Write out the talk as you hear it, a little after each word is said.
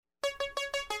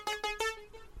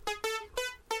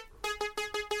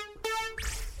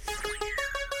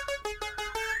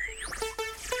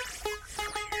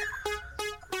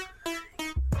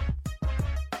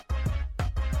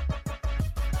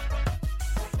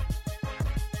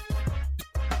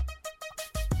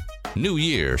New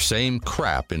year, same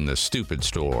crap in the stupid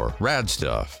store. RAD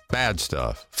stuff, bad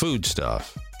stuff, food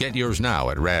stuff. Get yours now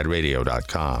at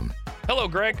radradio.com. Hello,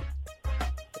 Greg.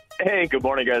 Hey, good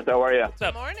morning, guys. How are you? What's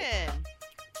up? Morning.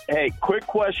 Hey, quick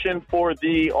question for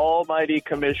the almighty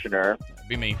commissioner,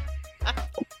 Be me.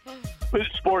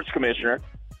 sports commissioner.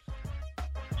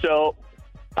 So,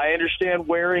 I understand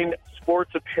wearing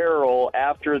sports apparel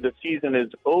after the season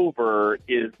is over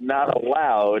is not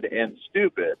allowed and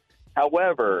stupid.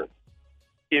 However,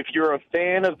 if you're a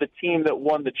fan of the team that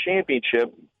won the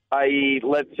championship, i.e.,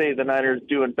 let's say the Niners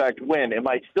do in fact win, am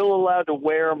I still allowed to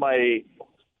wear my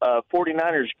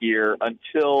 49ers gear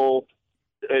until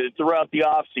throughout the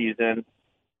off season,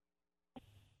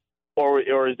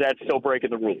 or is that still breaking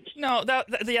the rules? No,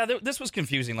 this was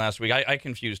confusing last week. I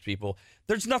confused people.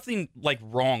 There's nothing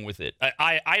wrong with it.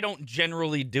 I don't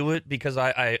generally do it because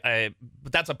but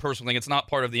that's a personal thing. It's not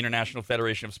part of the International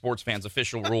Federation of Sports Fans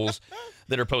official rules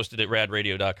that are posted at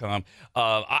radradio.com.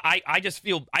 I just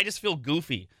feel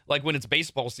goofy like when it's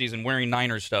baseball season wearing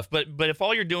Niners stuff. But if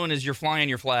all you're doing is you're flying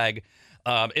your flag,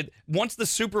 once the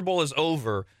Super Bowl is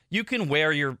over, you can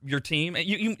wear your team.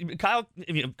 Kyle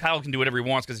can do whatever he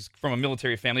wants because he's from a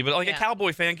military family. But a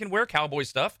Cowboy fan can wear Cowboy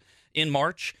stuff in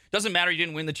March. Doesn't matter. You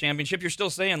didn't win the championship. You're still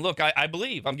saying, "Look, I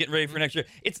believe. I'm getting ready for next year."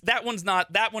 It's not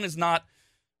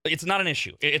an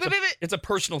issue. It's a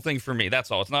personal thing for me.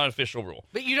 That's all. It's not an official rule.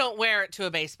 But you don't wear it to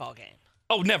a baseball game.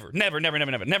 Oh, never. Never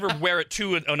wear it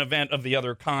to an event of the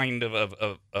other kind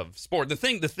of sport. The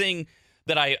thing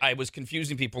that I was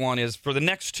confusing people on is for the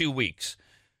next 2 weeks,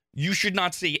 you should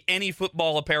not see any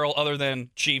football apparel other than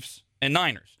Chiefs and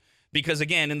Niners. Because,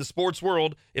 again, in the sports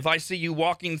world, if I see you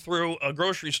walking through a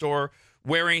grocery store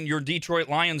wearing your Detroit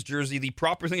Lions jersey, the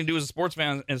proper thing to do as a sports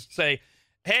fan is say,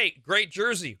 hey, great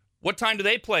jersey. What time do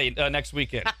they play next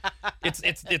weekend? It's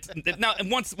now,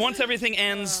 once everything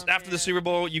ends after the Super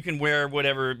Bowl, you can wear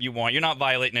whatever you want. You're not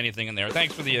violating anything in there.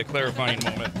 Thanks for the clarifying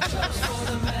moment.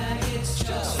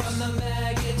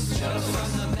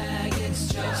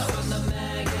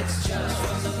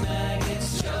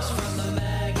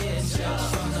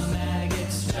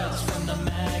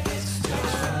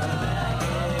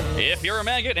 If you're a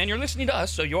maggot and you're listening to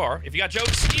us, so you are. If you got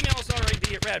jokes, email us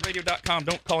RAD@radradio.com.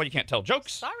 Don't call, you can't tell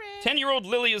jokes. Sorry. 10-year-old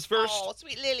Lily is first. Oh,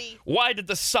 sweet Lily. Why did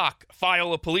the sock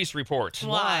file a police report?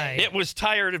 Why? It was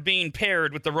tired of being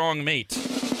paired with the wrong mate.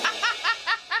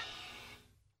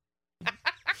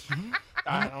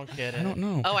 I don't get it. I don't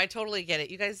know. Oh, I totally get it.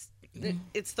 You guys,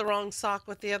 it's the wrong sock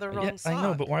with the other wrong sock. I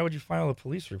know, but why would you file a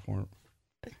police report?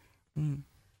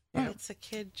 It's a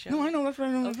kid joke. No, I know. That's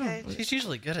right. Okay. She's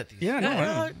usually good at these. Yeah,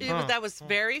 no. That was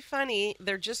very funny.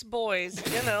 They're just boys,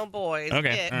 boys.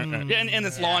 Okay. Yeah, and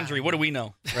it's laundry. What do we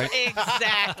know, right?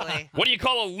 Exactly. What do you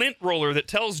call a lint roller that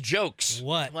tells jokes?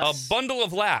 What? A bundle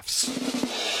of laughs.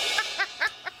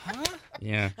 Huh?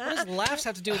 Yeah. What does laughs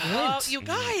have to do with lint? Oh, you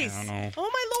guys. I don't know. Oh,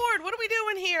 my Lord. What are we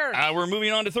doing here? We're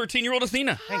moving on to 13-year-old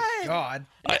Athena. Thank God.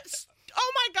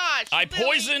 Oh, my gosh. I Lily.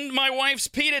 poisoned my wife's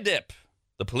pita dip.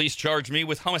 The police charged me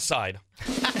with homicide.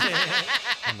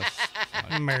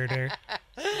 Murder.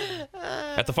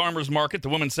 At the farmer's market, the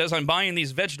woman says, I'm buying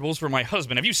these vegetables for my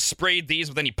husband. Have you sprayed these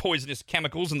with any poisonous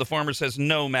chemicals? And the farmer says,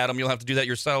 no, madam, you'll have to do that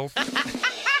yourself.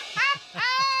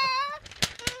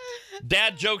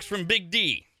 Dad jokes from Big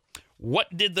D.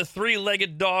 What did the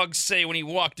three-legged dog say when he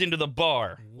walked into the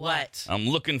bar? What? I'm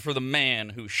looking for the man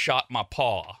who shot my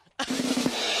paw.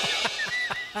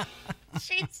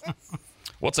 Jesus.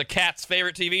 What's a cat's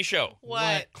favorite TV show?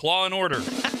 What? Claw and Order.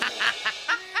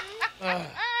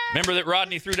 Remember that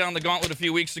Rodney threw down the gauntlet a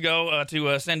few weeks ago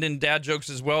to send in dad jokes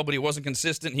as well, but he wasn't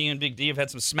consistent. He and Big D have had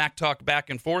some smack talk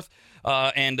back and forth,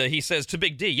 and he says to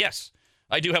Big D, yes,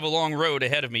 I do have a long road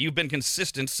ahead of me. You've been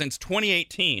consistent since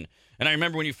 2018, and I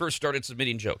remember when you first started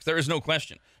submitting jokes. There is no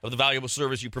question of the valuable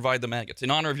service you provide the maggots. In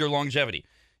honor of your longevity,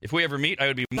 if we ever meet, I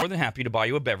would be more than happy to buy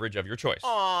you a beverage of your choice.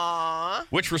 Aww.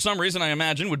 Which, for some reason, I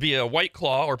imagine would be a White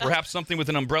Claw or perhaps something with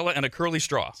an umbrella and a curly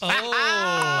straw.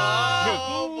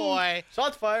 Oh, boy.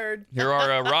 Shots fired. Here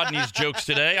are Rodney's jokes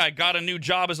today. I got a new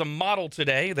job as a model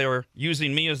today. They were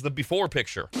using me as the before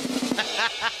picture.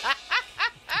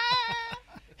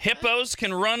 Hippos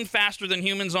can run faster than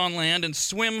humans on land and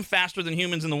swim faster than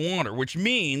humans in the water, which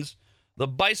means the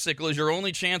bicycle is your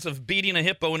only chance of beating a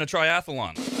hippo in a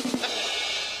triathlon.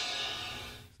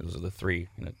 Those are the three.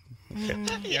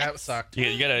 Yeah, it sucked.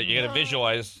 You gotta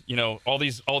visualize, all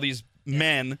these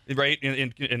men, right,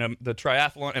 in the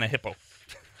triathlon and a hippo.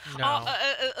 No.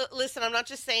 Listen, I'm not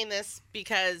just saying this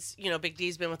because, Big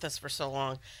D's been with us for so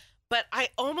long, but I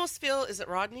almost feel, is it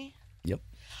Rodney? Yep.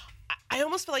 I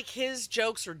almost feel like his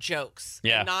jokes are jokes.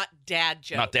 Yeah. And not dad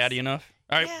jokes. Not daddy enough?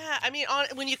 All right. Yeah, I mean,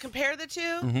 when you compare the two,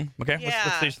 Okay, Yeah.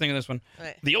 let's just think of this one.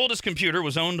 Right. The oldest computer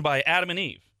was owned by Adam and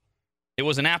Eve. It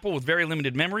was an Apple with very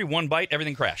limited memory. One bite,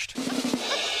 everything crashed. see,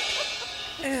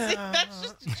 that's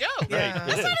just a joke. Yeah.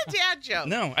 That's not a dad joke.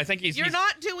 No, I think You're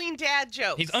not doing dad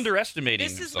jokes. He's underestimating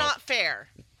This is himself. not fair.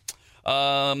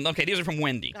 Okay, these are from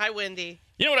Wendy. Hi, Wendy.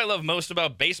 You know what I love most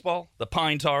about baseball? The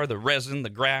pine tar, the resin, the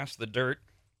grass, the dirt.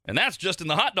 And that's just in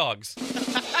the hot dogs.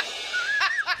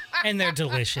 And they're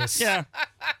delicious. Yeah.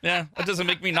 Yeah, that doesn't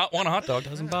make me not want a hot dog.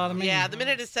 Doesn't bother me. Yeah, the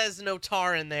minute it says no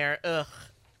tar in there, ugh.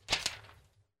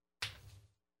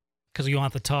 Because you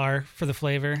want the tar for the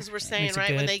flavor. Because we're saying, Makes it right,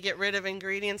 when good. they get rid of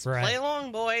ingredients, Right. play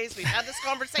along, boys. We've had this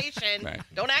conversation. Right.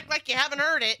 Don't act like you haven't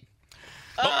heard it.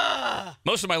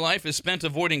 Most of my life is spent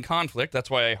avoiding conflict. That's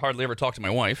why I hardly ever talk to my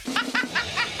wife.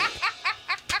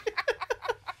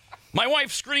 My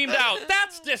wife screamed out,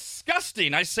 "That's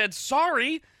disgusting." I said,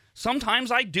 "Sorry.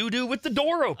 Sometimes I do with the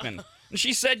door open." And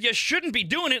she said, "You shouldn't be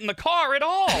doing it in the car at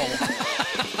all."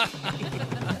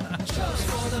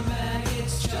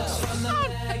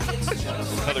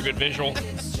 Another good visual.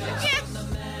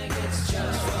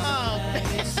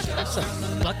 That's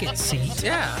a bucket seat.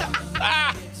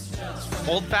 Yeah.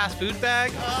 Old fast food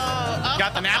bag.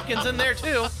 Got the napkins in there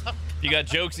too. If you got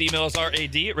jokes, email us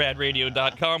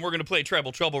rad@radradio.com. We're going to play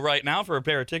Treble Trouble right now for a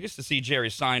pair of tickets to see Jerry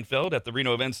Seinfeld at the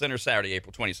Reno Event Center Saturday,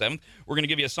 April 27th. We're going to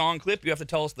give you a song clip. You have to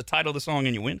tell us the title of the song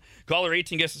and you win. Caller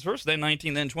 18 guesses first, then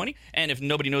 19, then 20. And if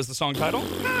nobody knows the song title,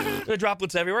 the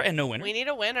droplets everywhere and no winner. We need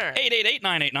a winner.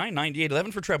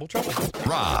 888-989-9811 for Treble Trouble.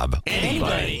 Rob,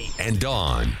 anybody, and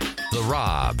Dawn. The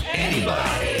Rob,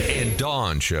 anybody, and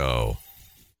Dawn Show.